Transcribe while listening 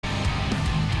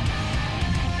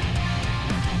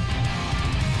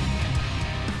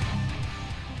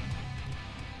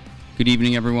Good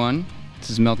evening, everyone. This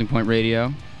is Melting Point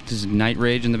Radio. This is Night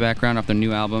Rage in the background off their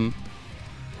new album.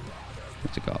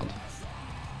 What's it called?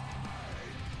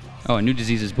 Oh, A New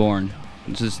Disease is Born.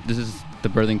 This is the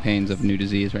birthing pains of New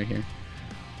Disease right here.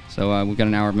 So we've got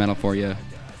an hour of metal for you.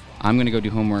 I'm going to go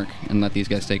do homework and let these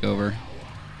guys take over.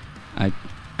 I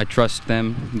trust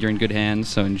them. You're in good hands,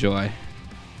 so enjoy.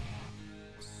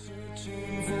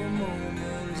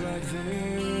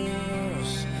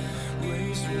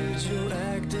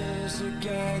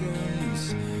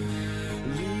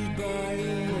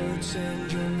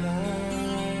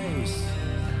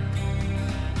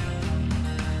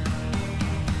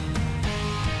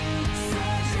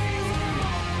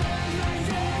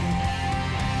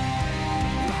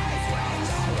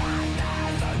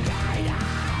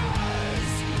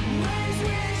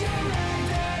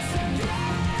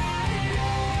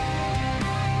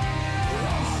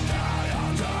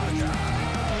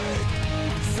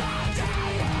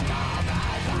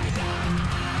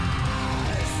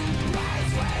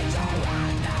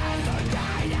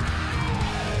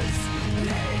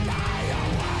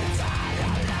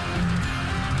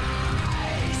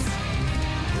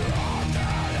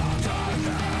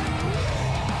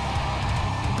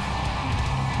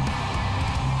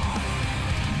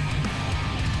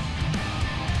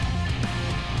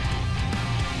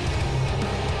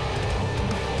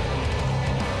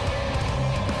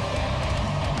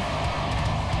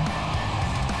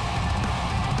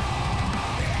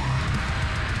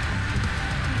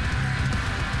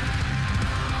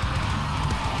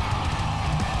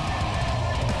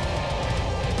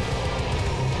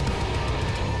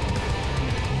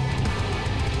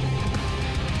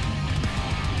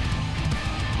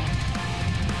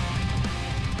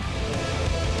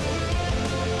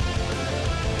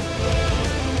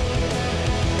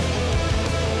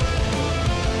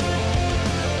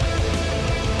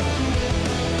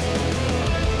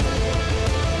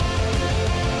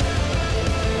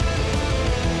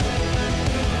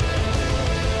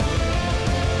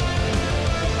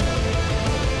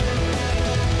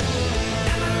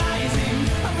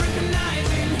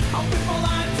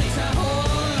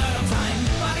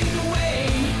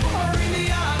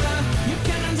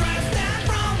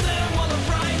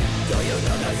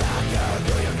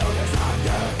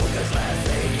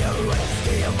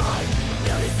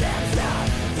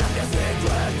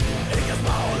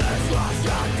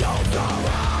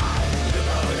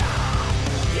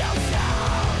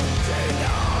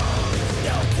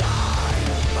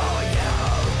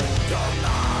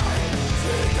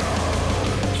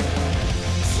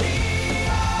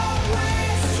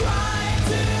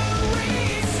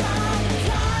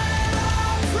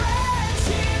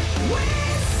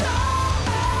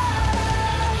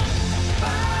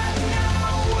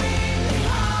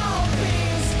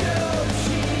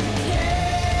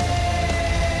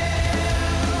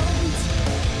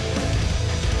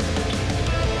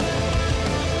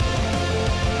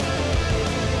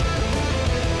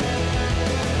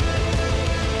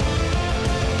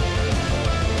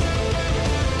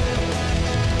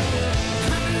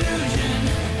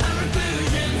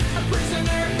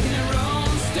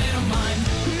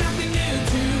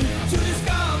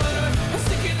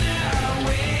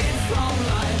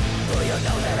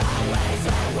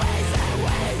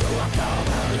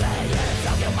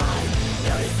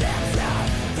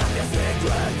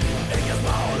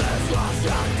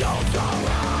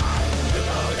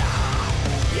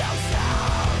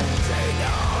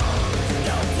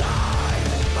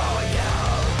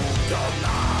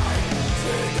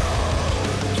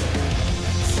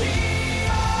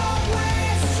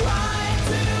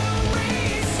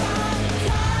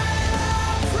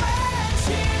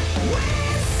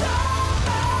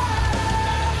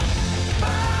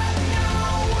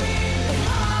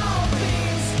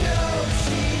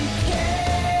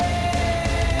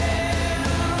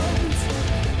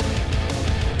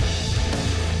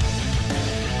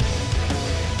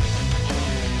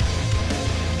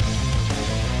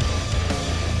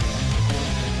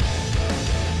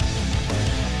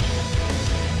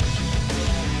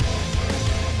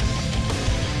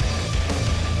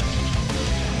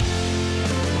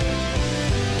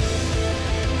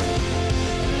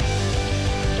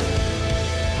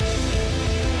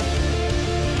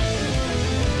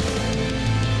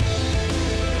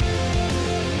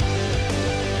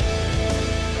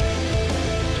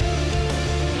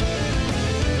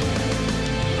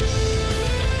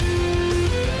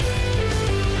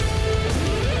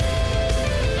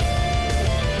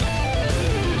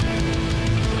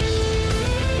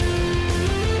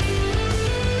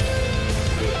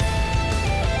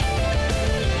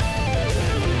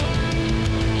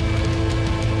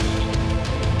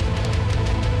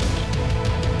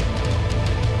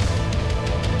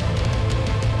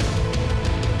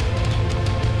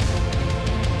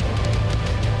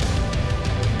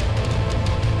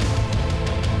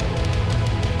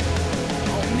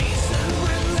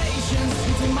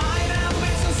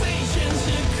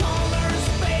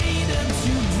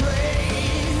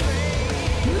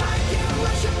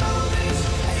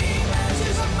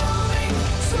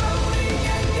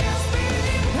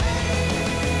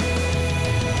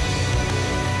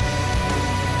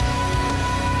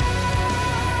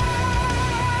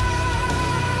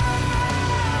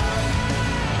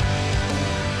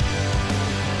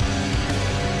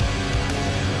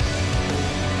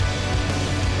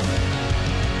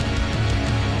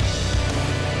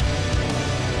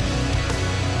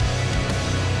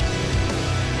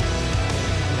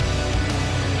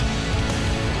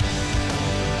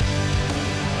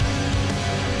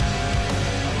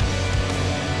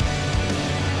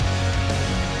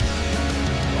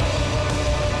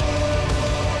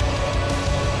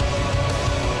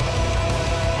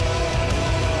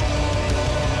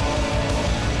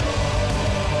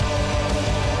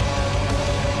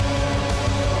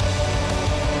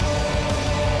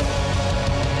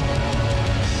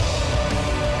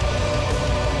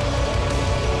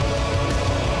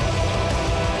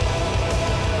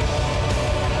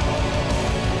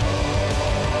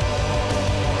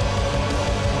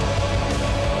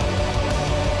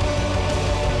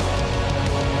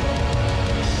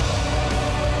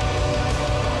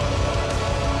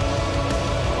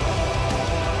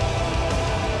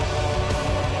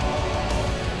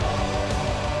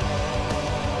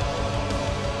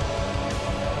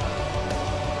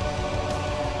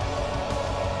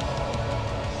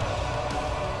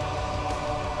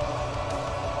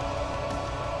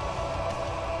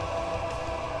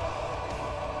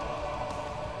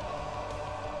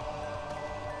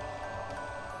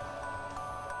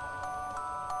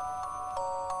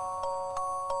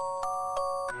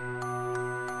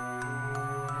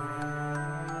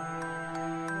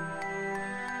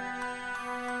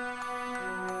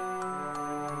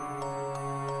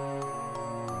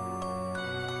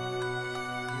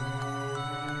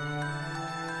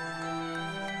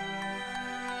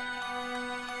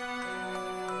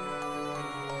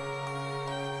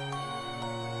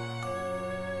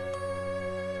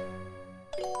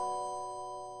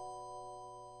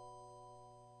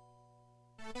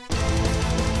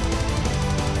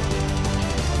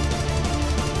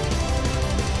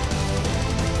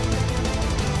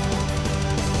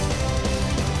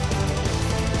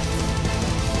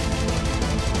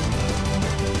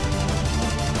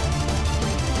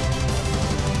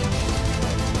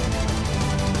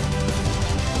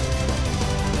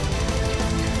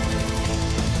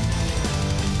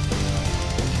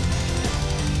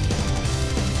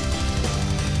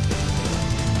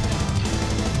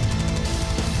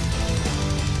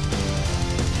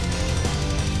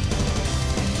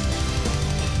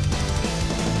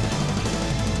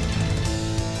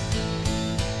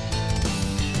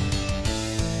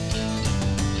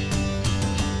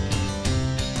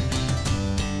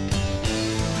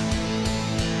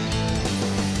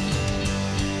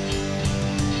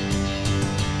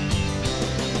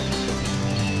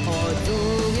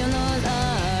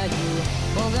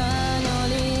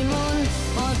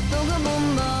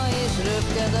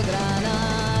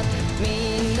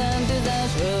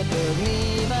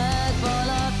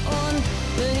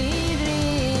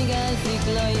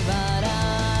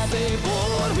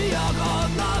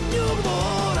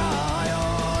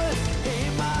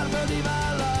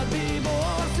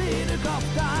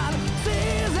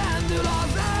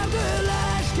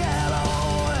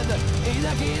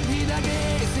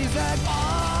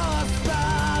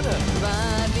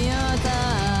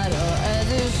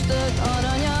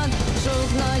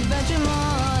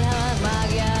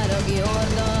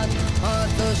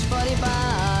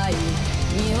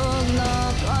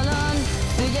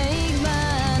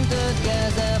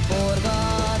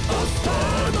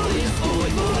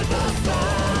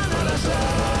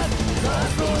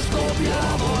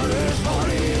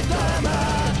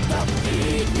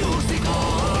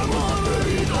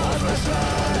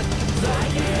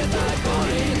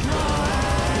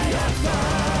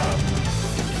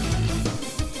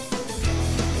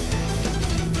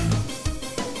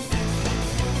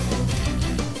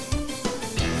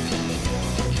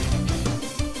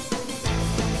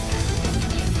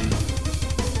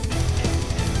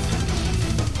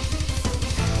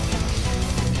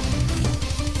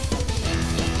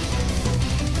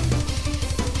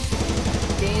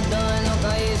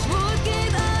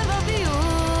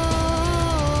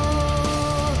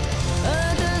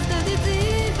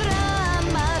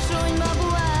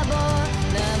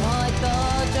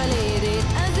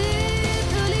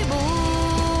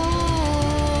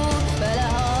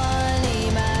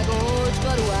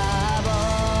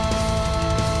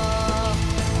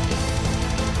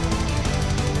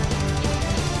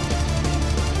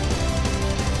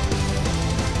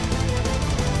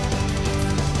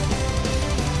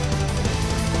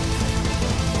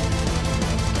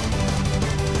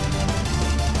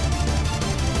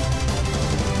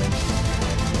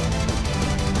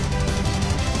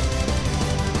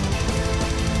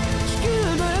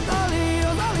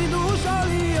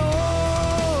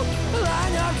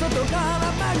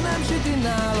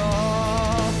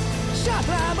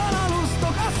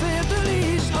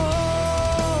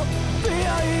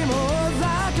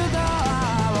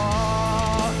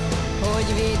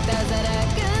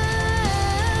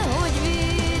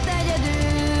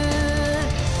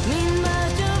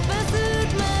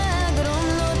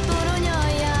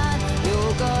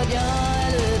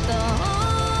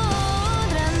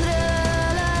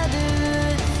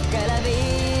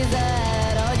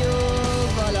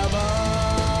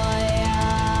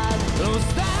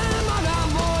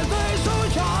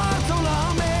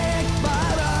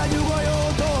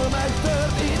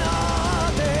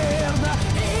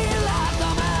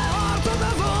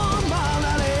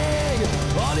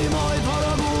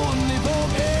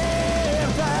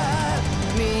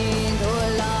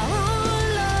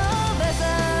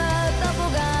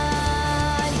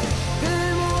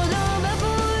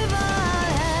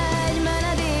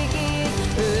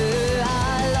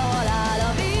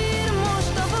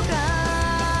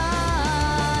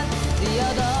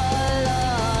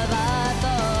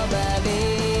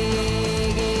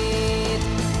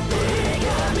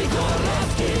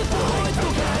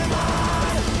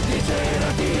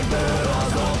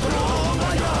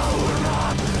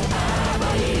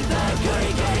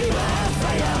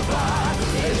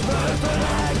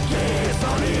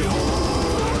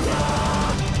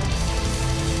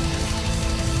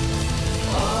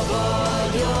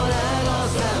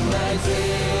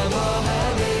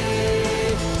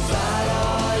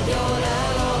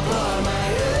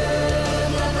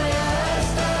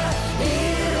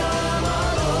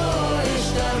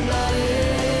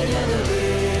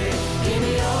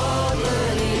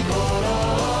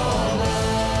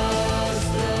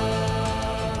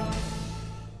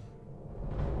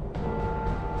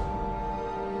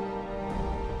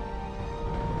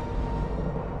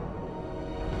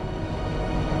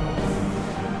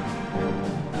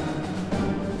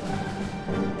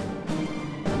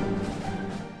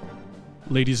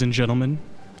 Ladies and gentlemen,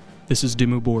 this is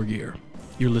Dimmu Borgir.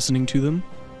 You're listening to them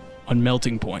on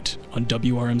Melting Point on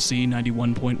WRMC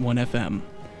 91.1 FM.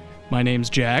 My name's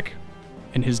Jack,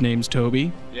 and his name's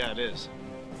Toby. Yeah, it is.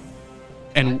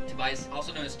 And Tobias,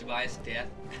 also known as Tobias Death.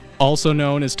 also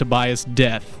known as Tobias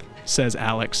Death, says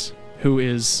Alex, who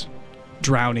is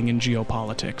drowning in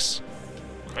geopolitics.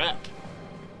 Crap.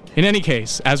 In any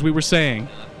case, as we were saying,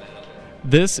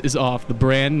 this is off the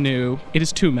brand new... It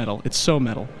is too metal. It's so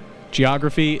metal.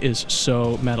 Geography is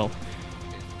so metal.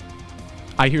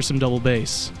 I hear some double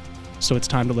bass, so it's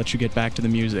time to let you get back to the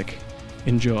music.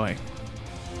 Enjoy.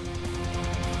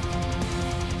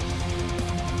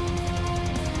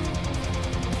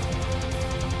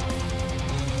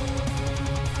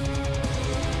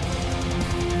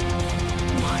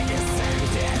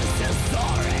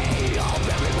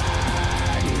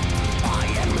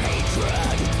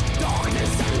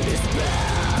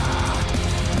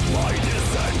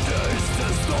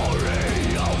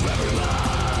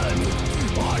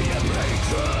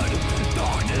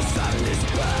 Darkness and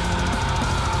despair.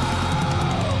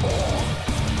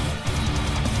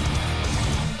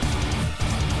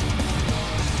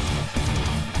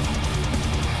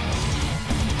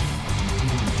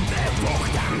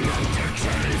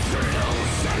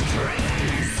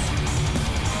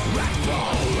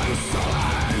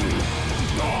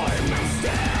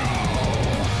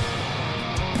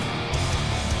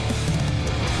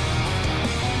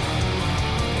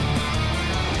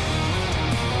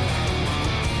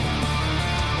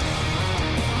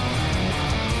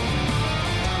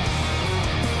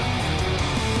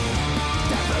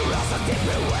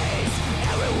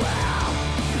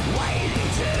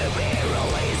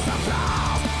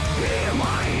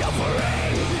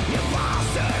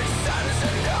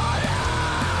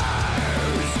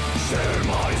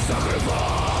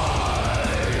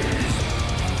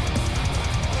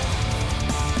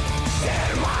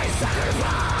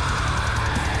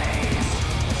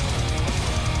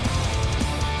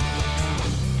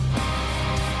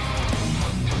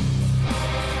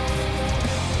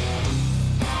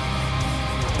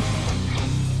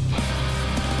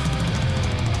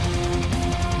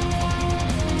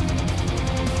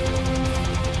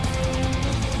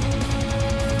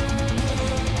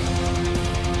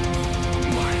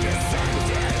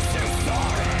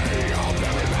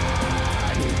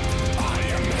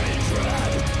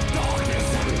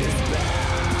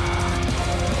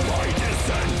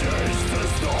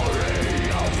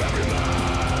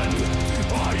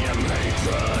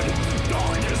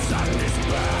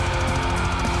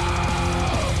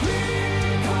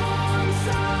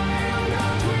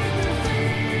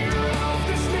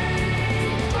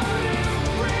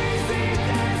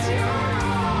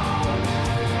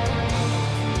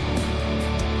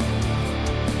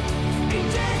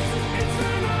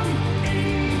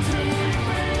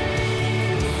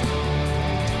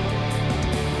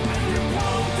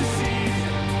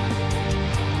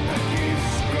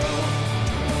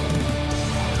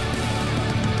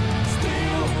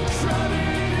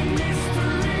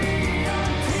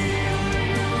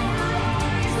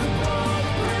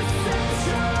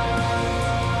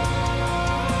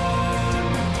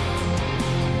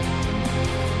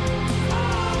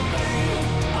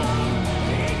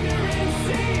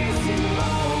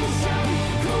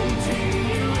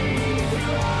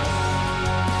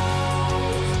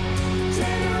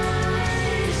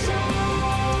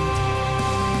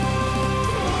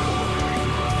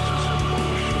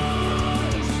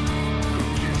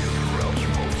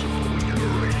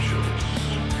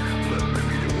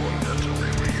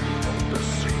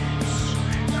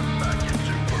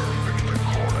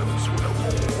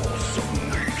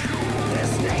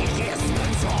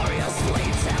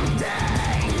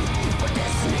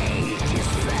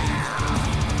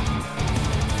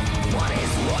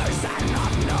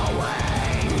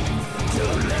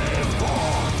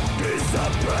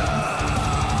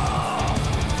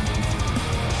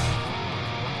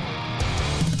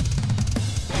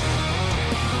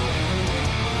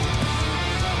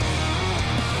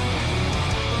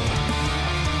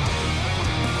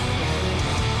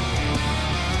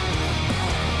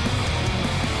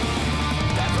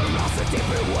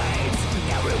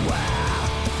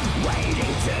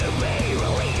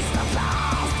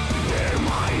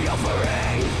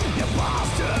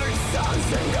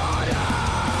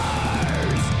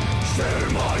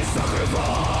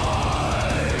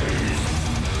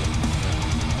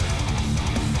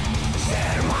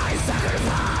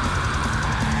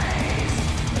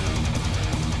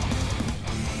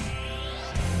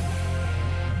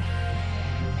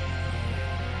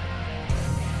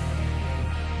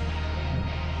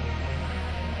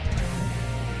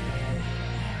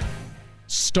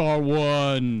 Star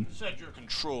One. Set your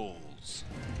controls.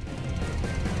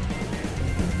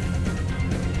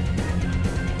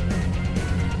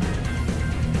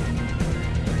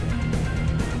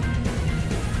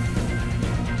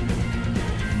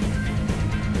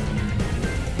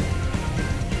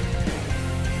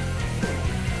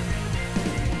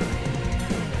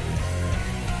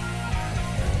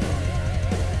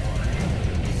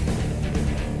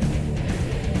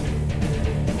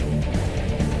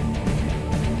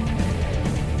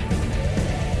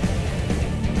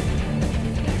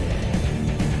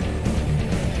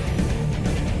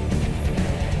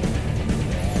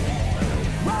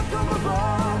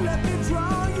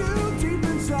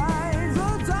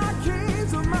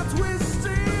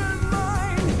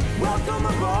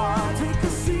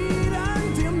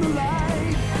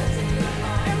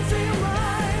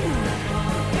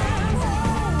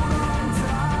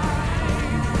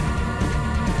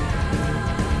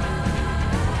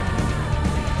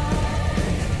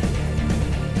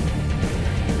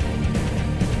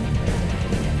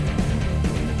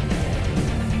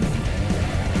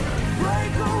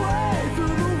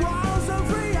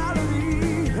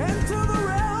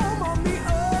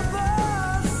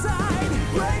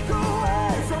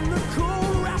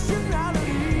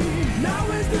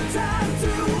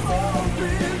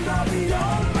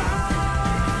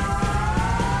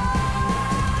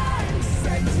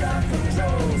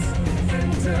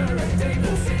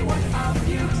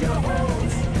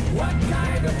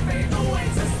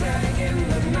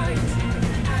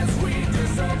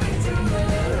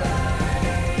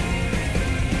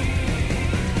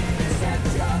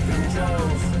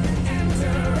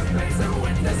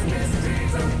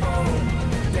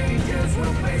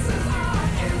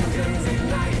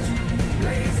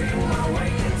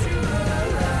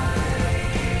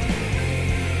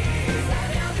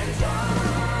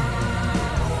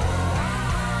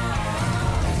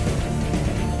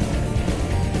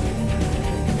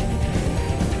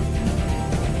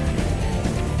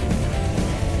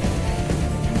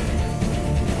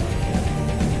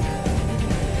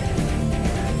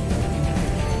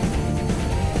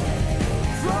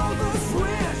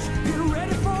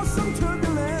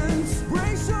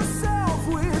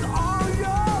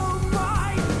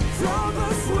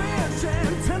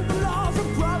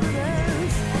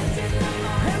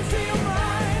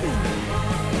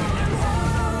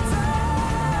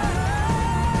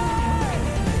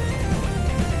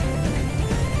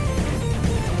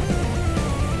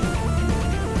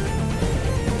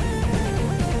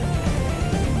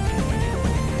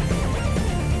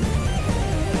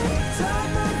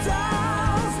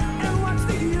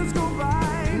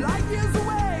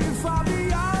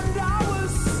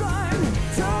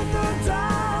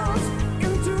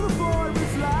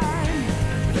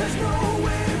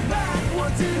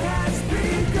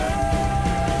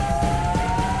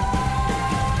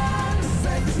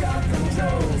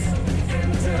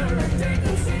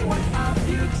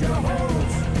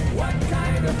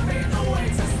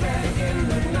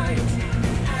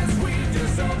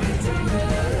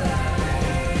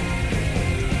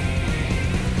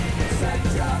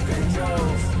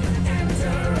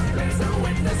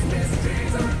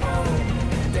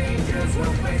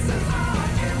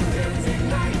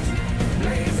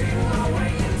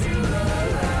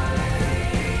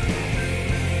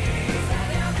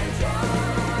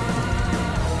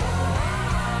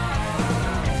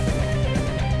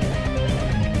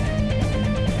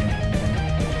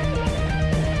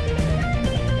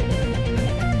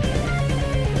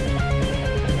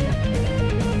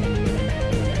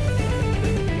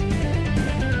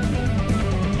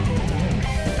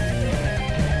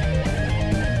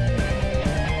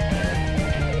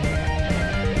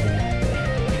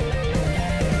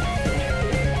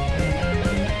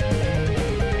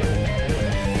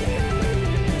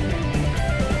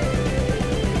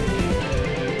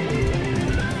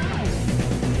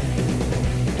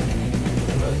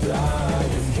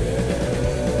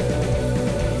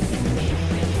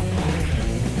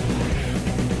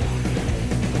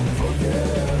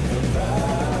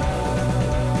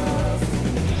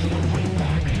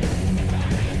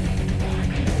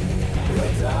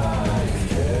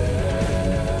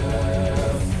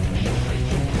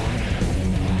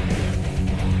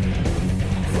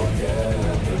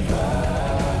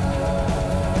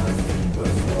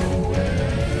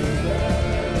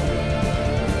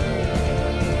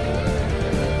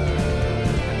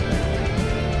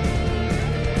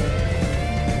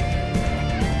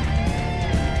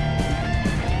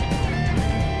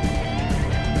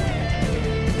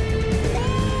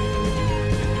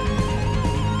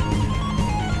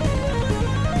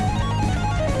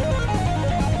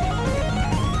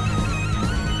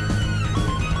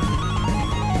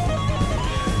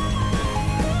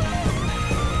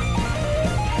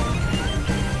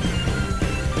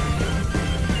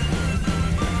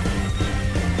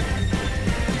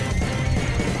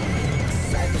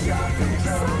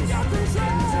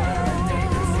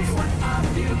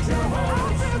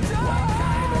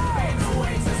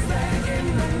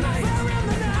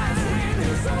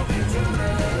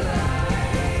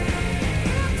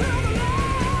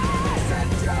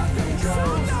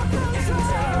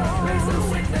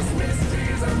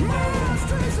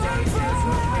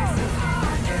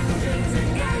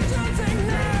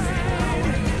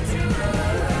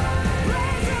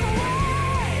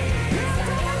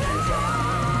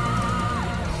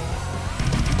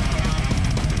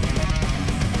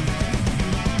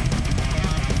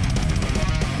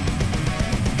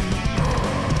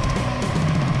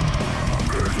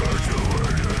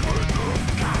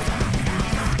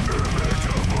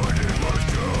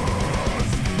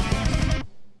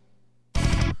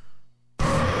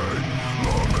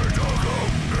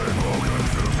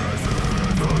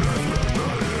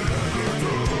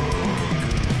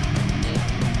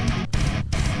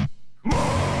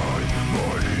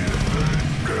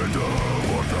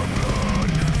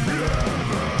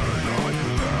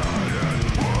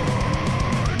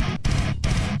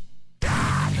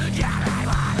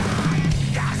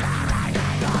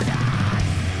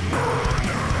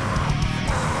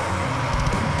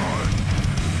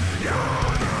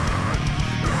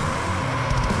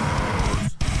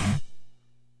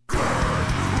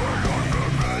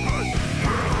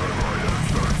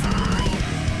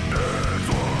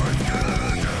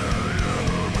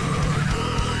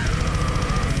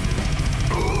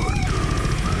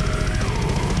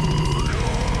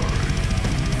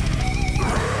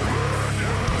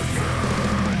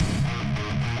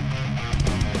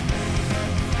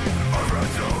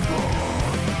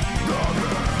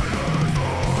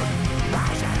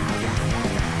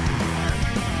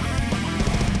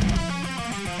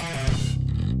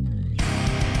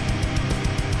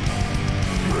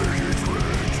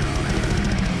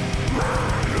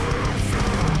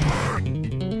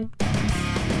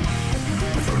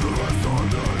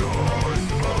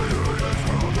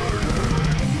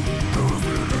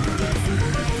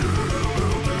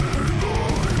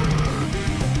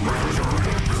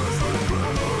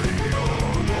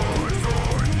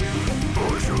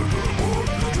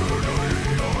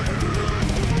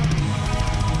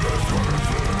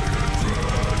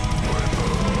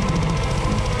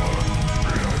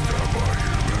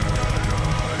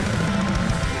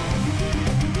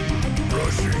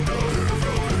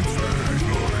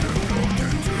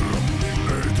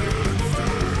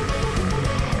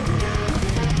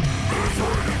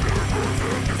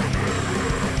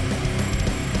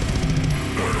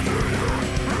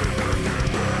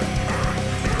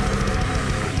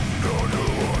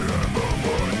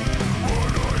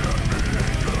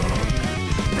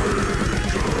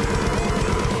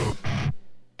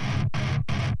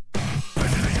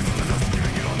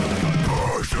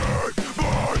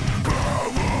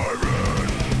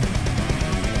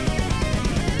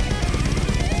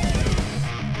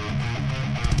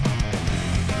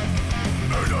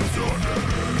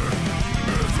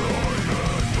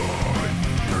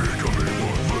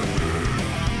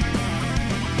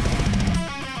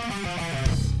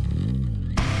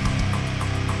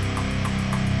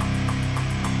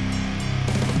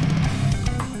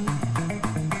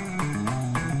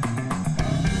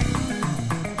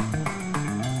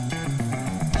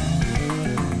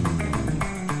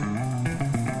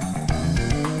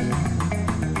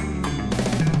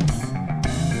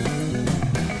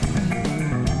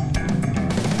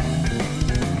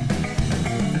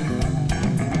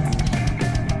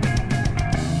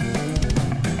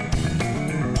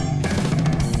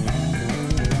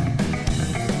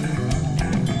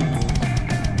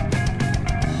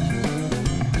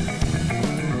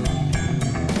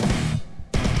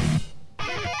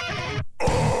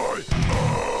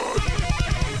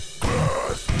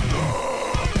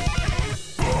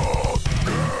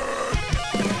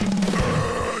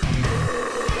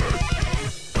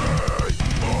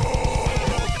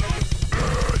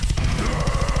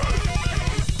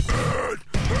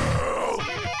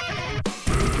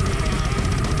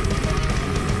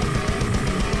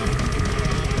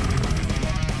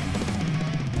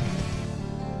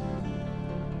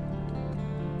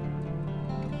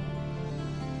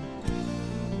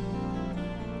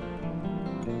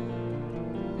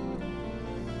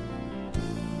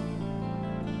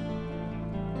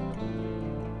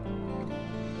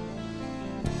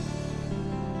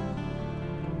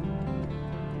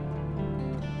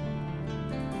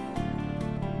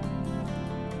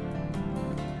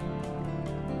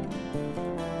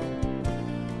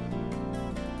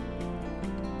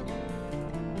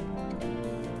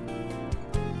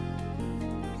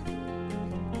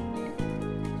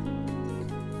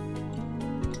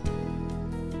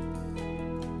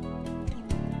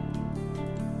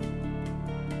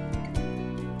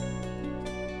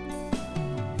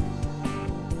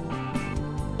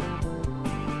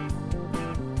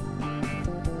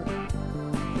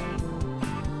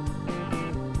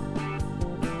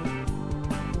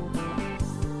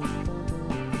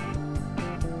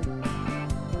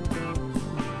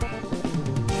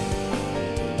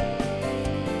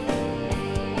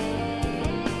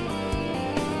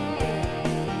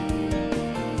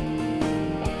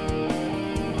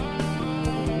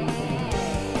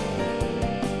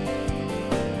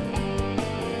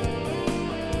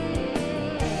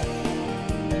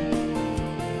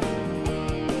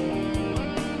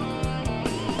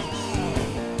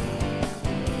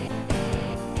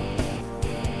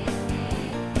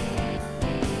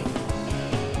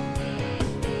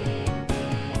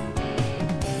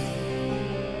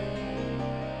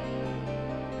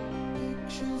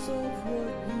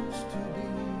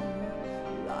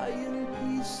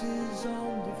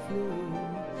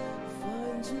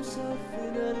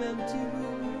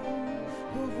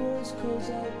 voice calls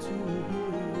out to him.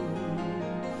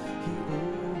 He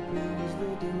opens the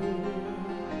door,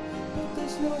 but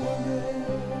there's no one there.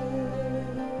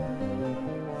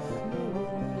 No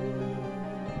one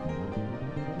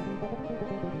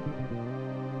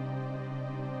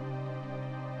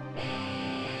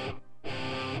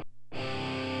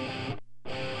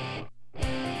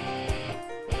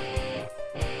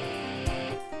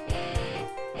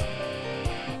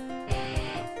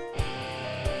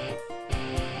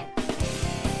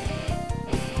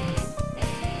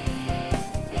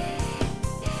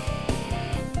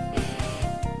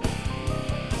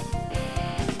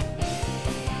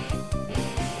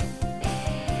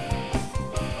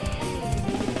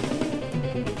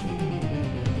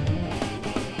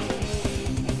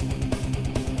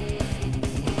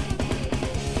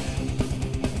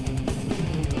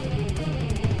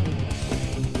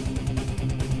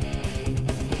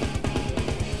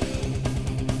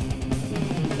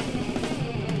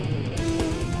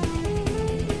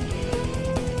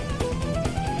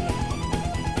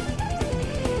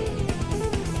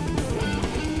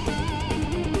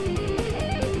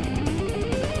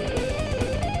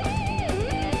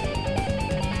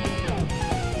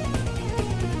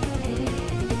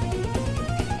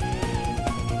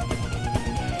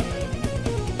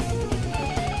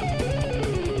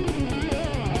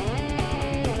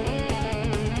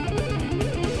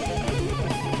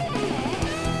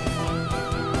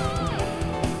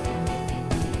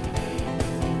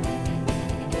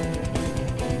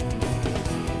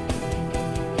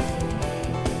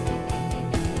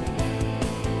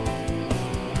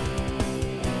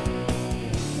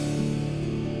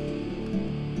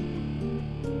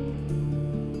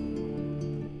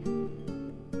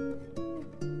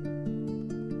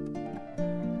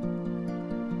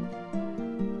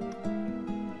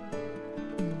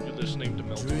You're listening to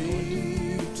Melting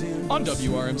Point on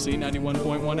WRMC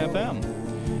 91.1 FM.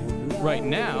 Right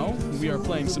now, we are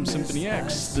playing some Symphony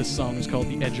X. This song is called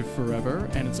The Edge of Forever,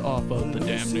 and it's off of the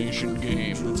Damnation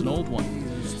game. It's an old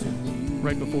one.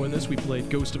 Right before this, we played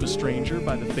Ghost of a Stranger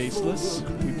by The Faceless.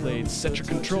 We played Set Your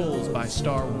Controls by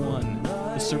Star One,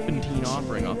 The Serpentine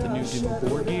Offering off the new Doom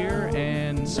board gear,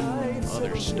 and some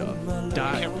other stuff.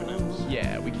 Can't pronounce.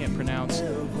 Yeah, we can't pronounce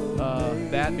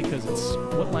that because it's...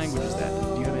 What language is that?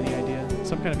 Do you have any idea?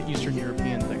 Some kind of Eastern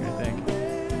European thing, I think.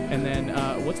 And then,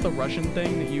 what's the Russian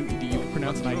thing that you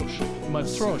pronounce?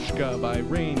 Matryoshka by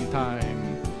Rain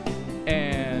Time.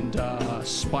 And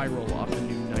Spiral off the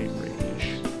new Night Rage.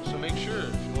 So make sure,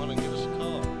 if you want to give us a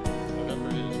call, our number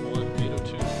is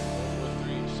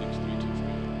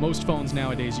 1-802-443-6323. Most phones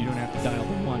nowadays, you don't have to dial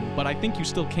the 1, but I think you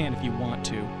still can if you want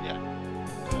to. Yeah.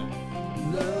 Go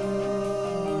ahead.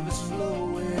 Love is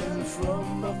flowing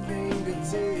from my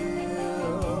fingertips,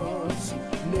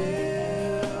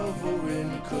 never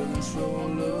in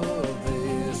control of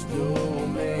this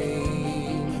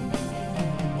domain.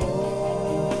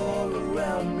 All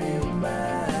around me,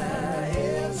 my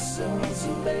essence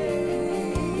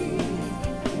lay.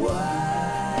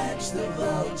 Watch the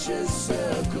vultures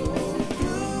circle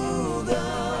through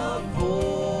the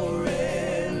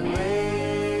pouring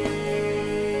rain.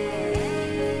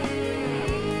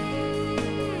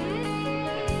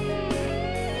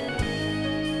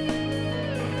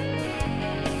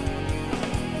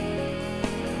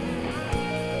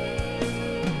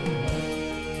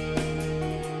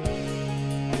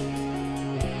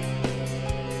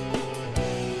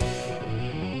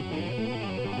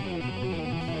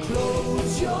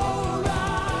 Close your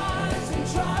eyes and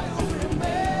try to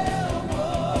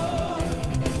remember.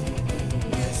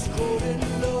 It's golden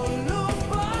lullabies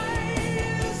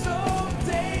of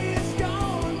days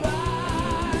gone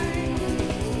by.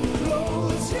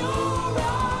 Close your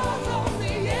eyes on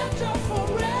the edge of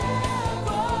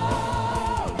forever.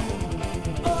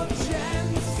 A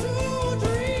chance to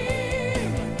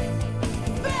dream.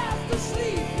 Fast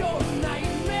asleep, your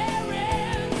nightmare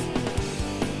ends.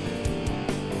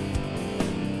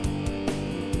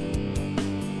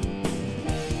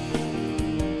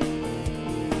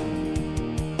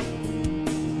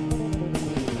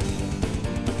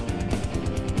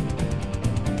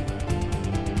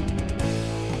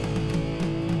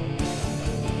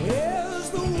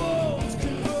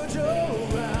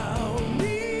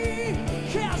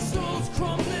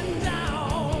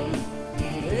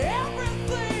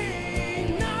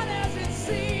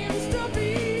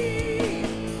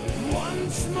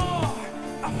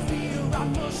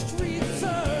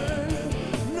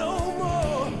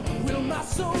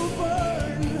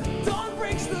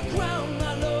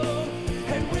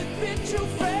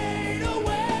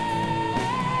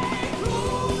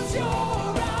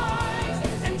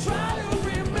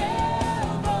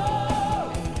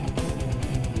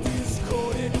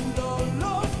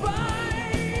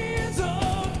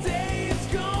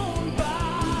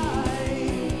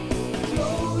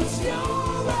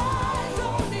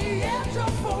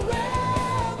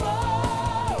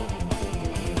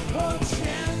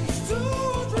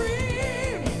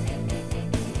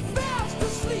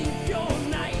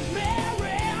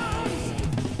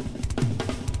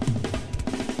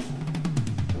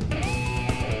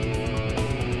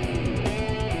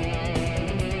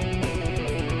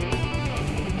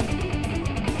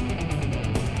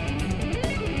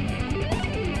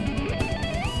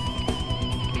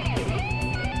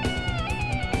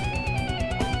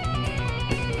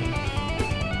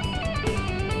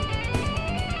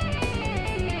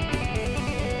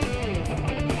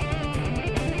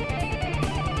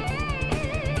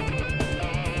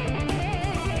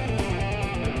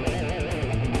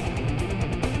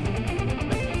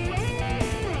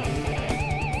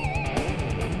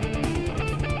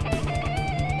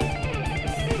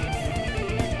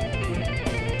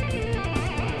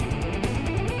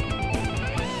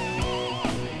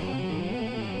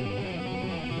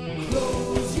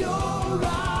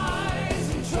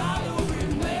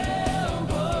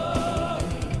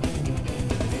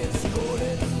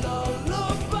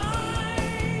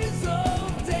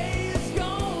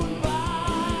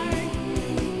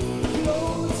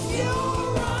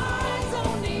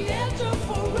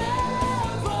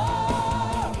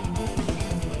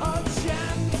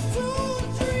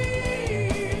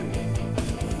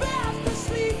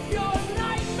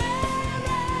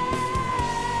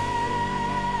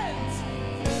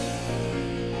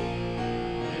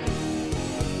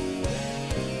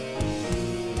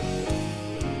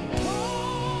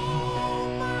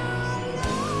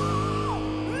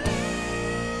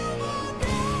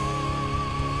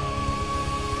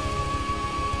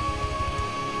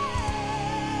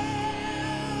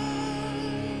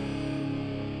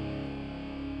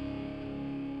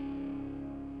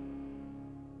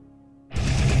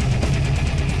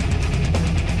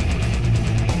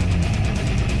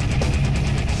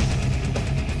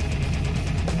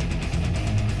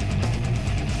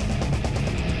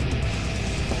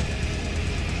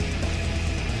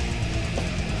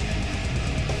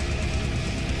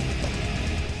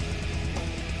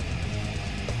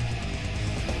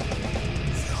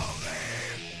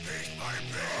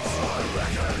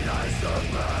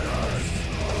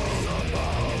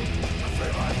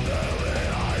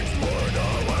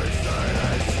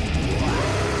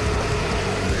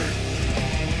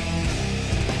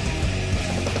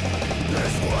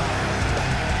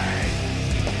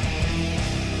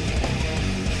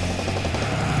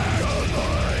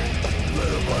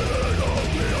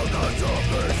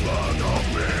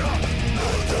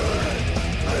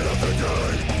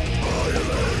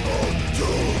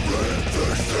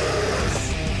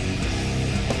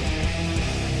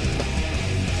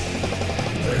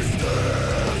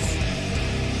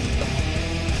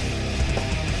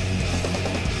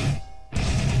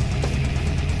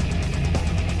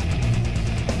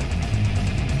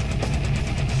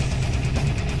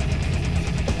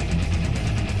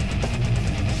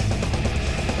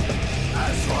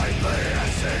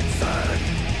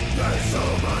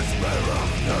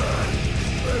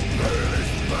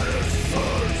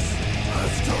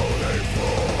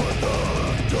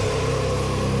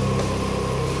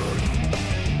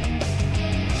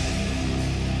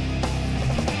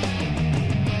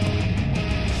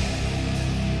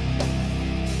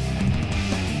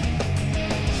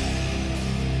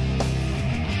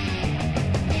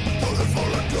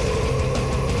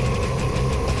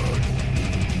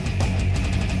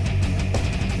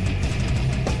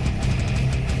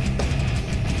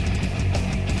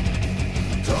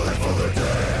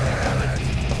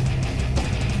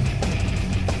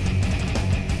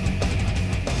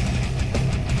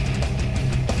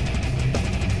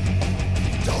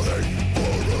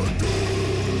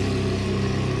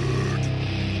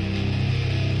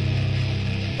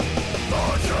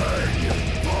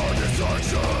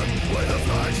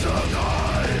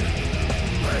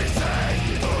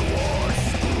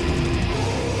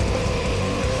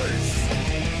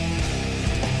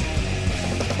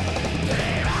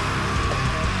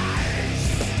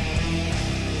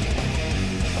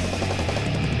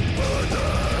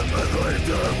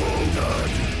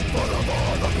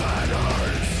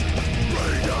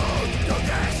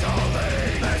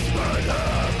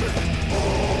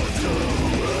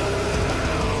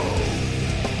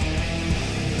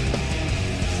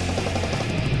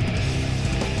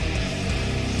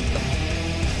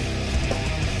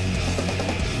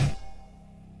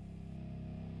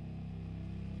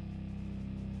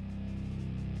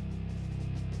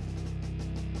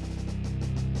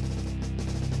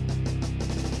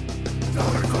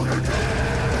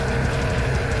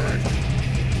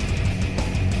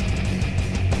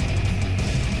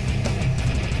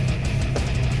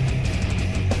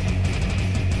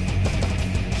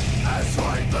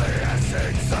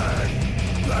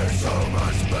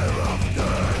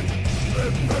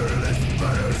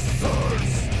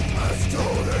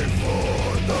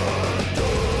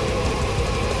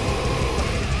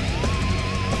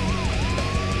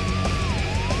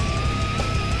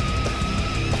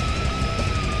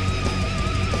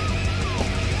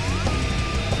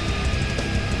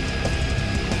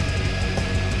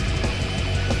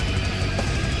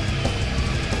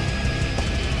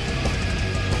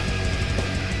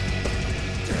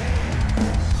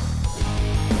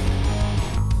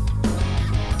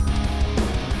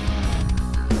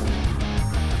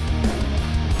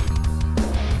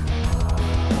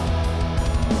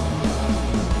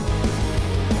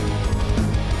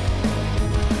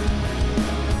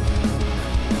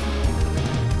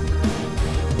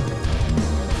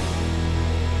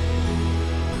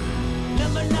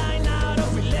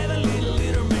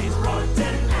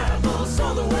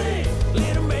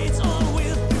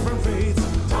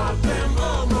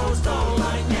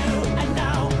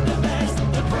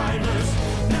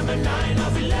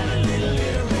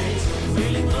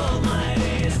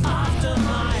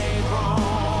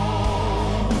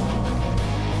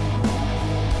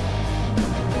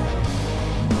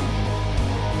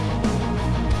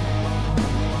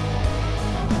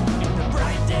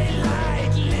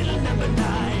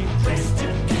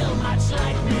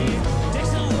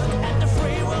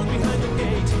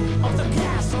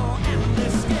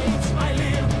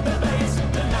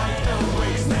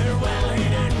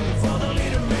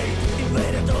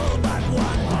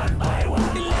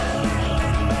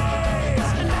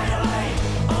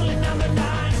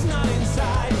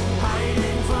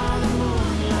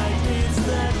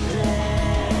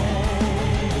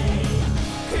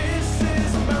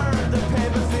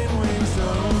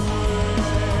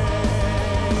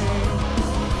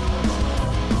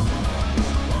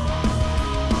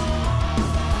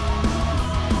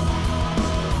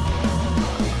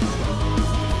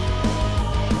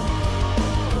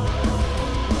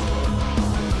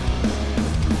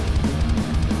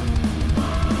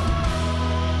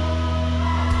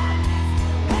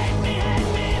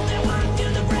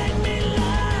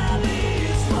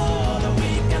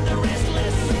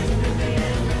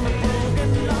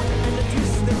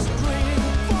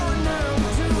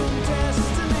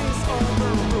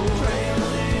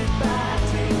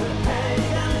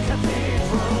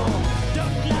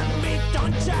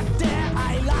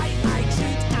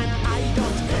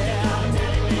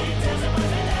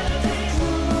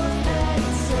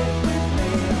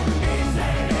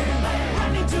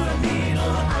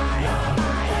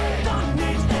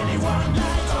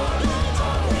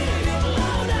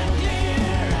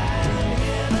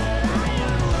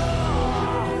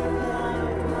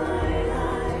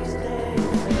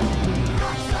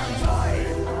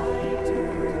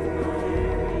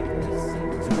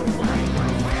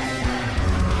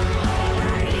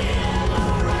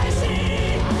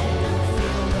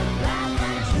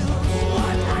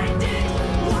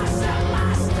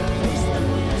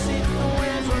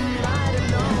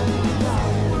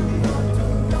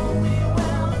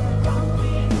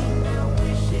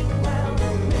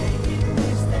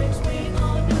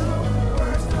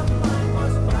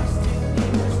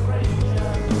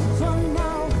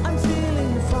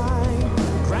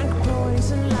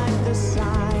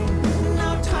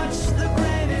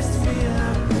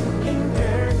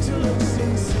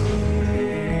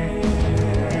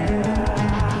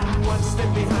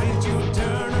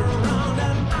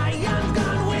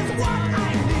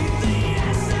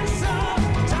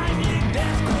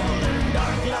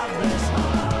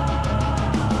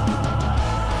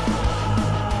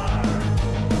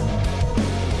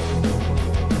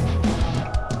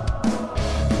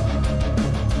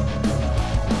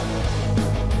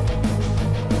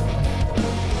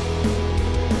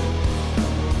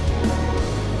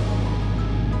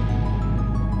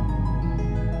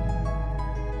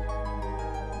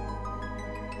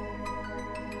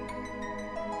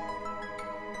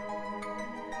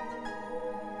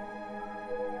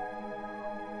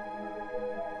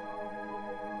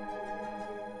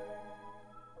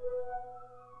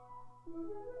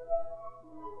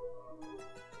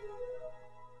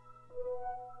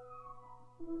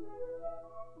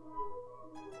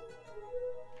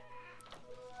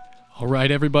 All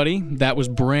right, everybody. That was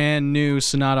brand new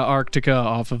Sonata Arctica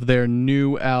off of their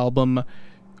new album,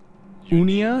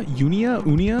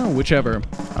 Unia, whichever.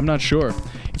 I'm not sure.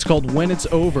 It's called When It's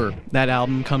Over. That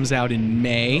album comes out in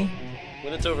May.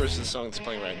 When It's Over is the song that's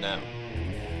playing right now.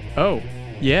 Oh,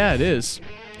 yeah, it is.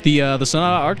 The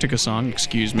Sonata Arctica song,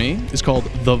 excuse me, is called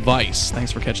The Vice.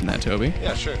 Thanks for catching that, Toby.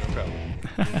 Yeah, sure, no problem.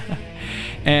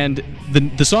 And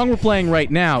the song we're playing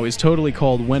right now is totally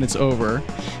called When It's Over,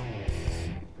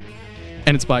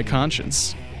 and it's by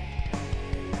Conscience.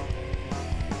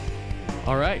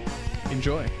 All right,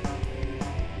 enjoy.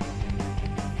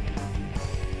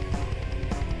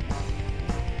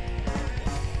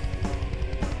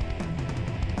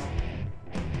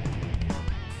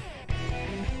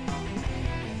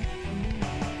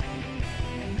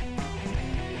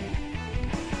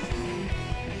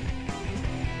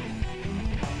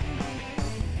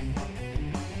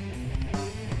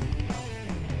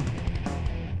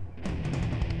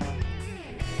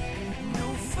 No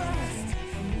fast,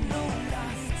 no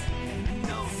last,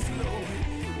 no slow,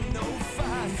 no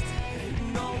fast,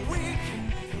 no weak,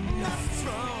 not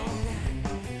strong,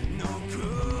 no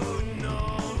good, no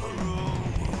wrong.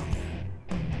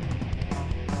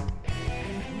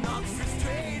 Not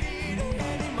frustrated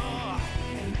anymore,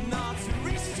 not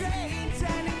restrained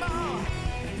anymore.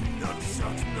 Not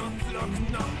shocked, not locked,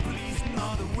 not pleased,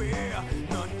 not aware,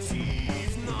 not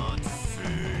teased, not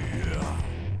fear.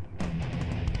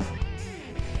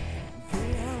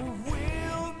 There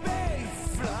will be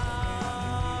flowers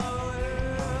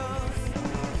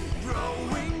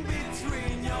growing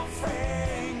between your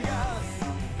fingers.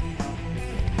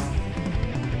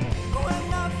 When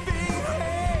nothing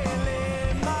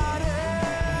really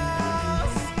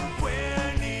matters,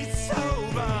 when it's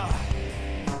over.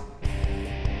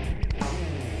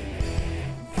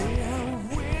 There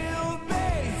will be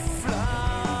flowers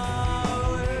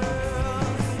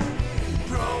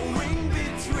growing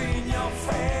between your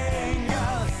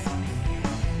fingers.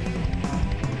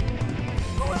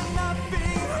 When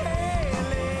nothing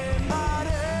really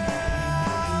matters,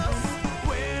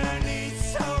 when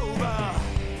it's over.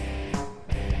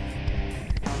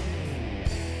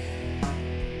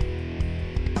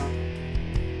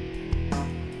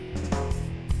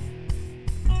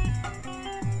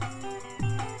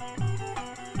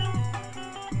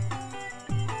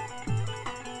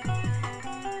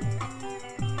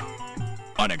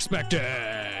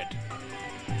 Unexpected.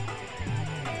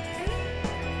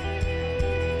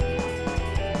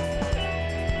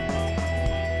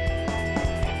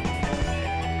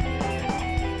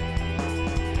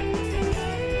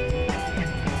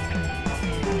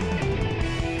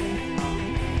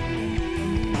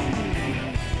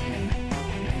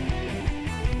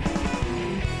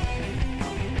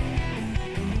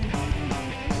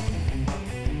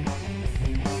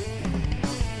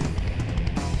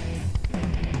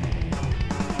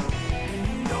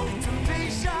 No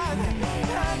temptation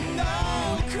and no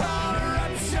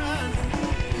corruption.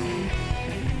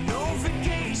 No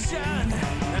vacation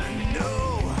and no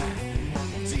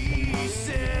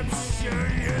deception.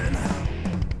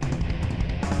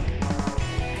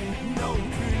 No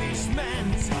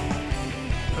punishment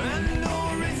and no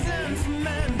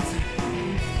resentment.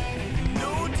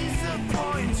 No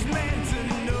disappointment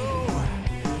and no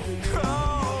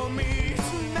call me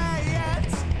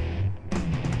tonight.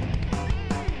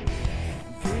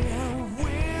 There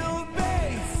will be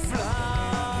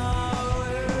flowers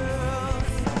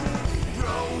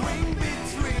growing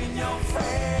between your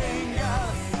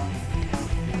fingers.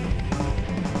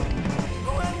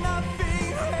 When nothing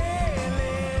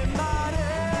really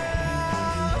matters,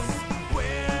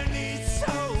 when it's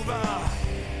over.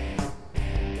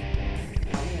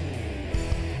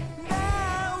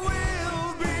 There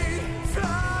will be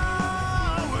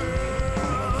flowers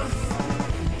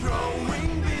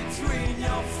growing between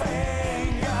your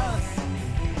fingers.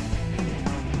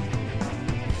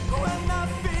 When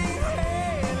nothing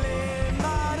really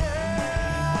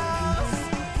matters,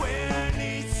 when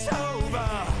it's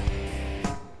over.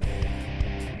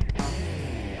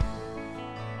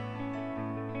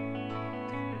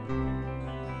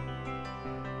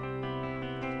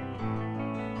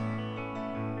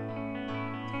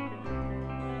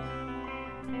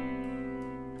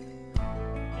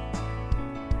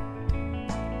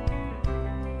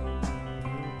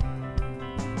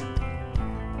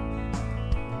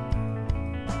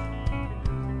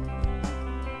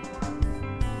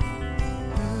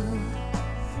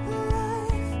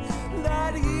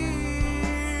 That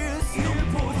is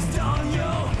imposed on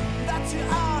you, that you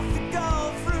have to go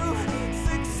through.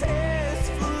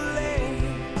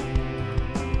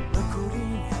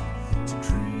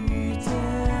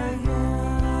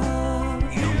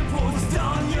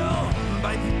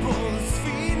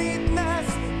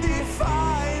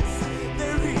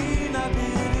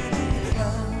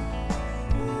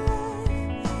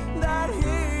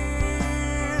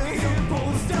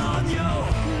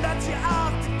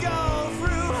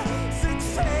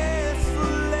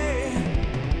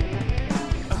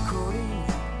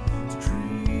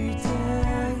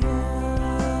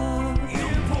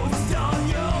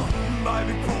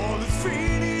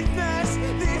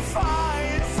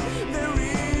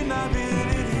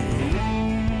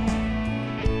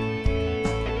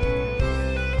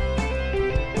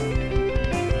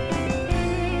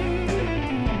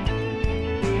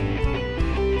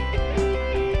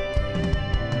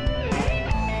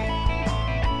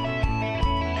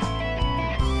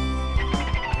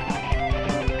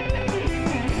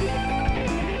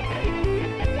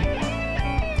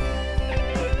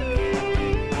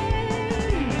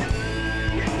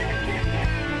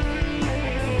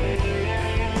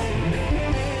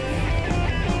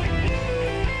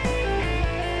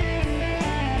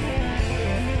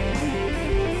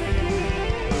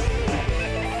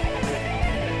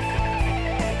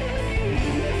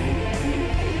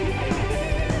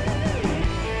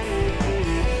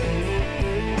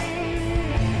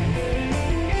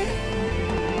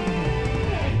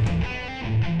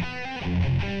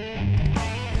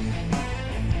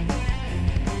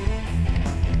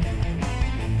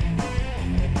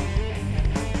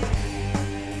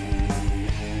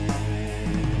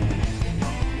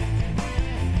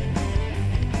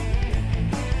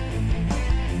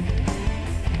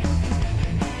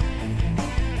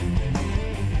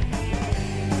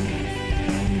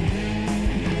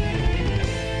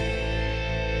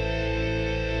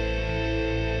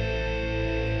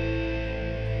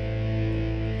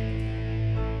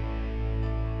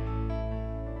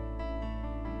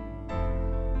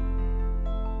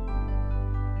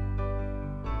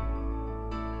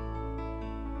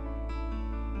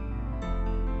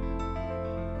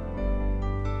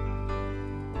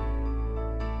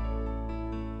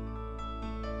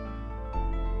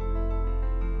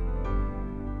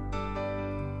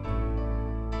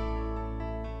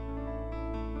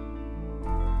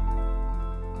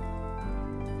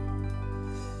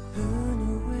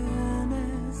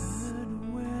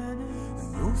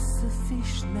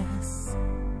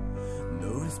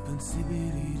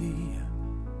 invincibility,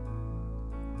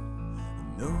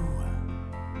 no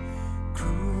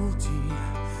cruelty,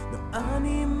 no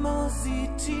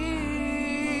animosity,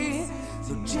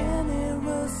 no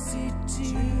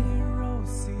generosity,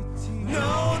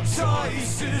 no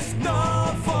choices,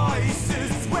 no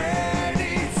voices when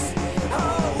it's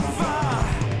over.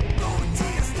 No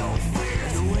tears, no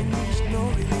fears, no anguish, no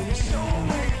relief, no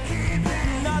way to keep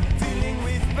it. Not dealing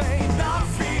with pain,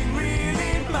 nothing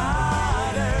really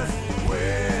matters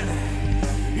when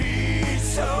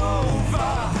it's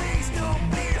over. Please don't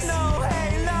please. No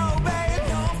halo, babe.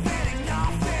 No feeling,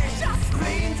 nothing. Just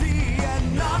clean the and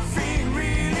nothing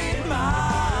really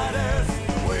matters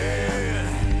when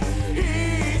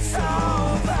it's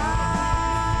over.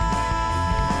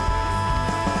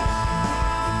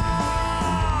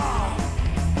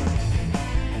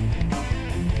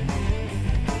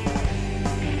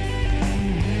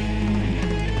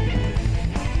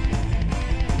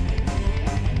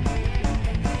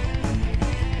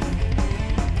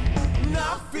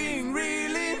 Nothing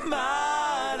really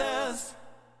matters.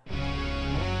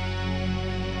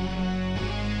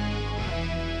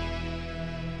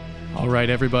 All right,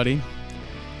 everybody.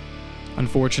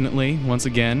 Unfortunately, once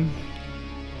again,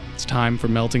 it's time for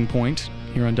Melting Point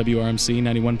here on WRMC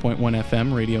 91.1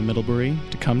 FM, Radio Middlebury,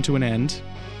 to come to an end.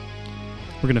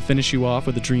 We're going to finish you off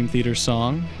with a Dream Theater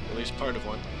song, At least part of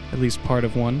one. at least part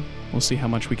of one. We'll see how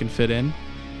much we can fit in.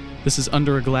 This is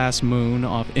Under a Glass Moon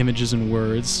off Images and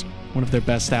Words, one of their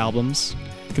best albums,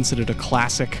 considered a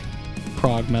classic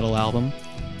prog metal album,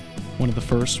 one of the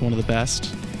first, one of the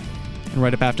best. And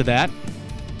right up after that,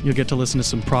 you'll get to listen to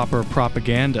some proper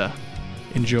propaganda.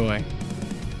 Enjoy.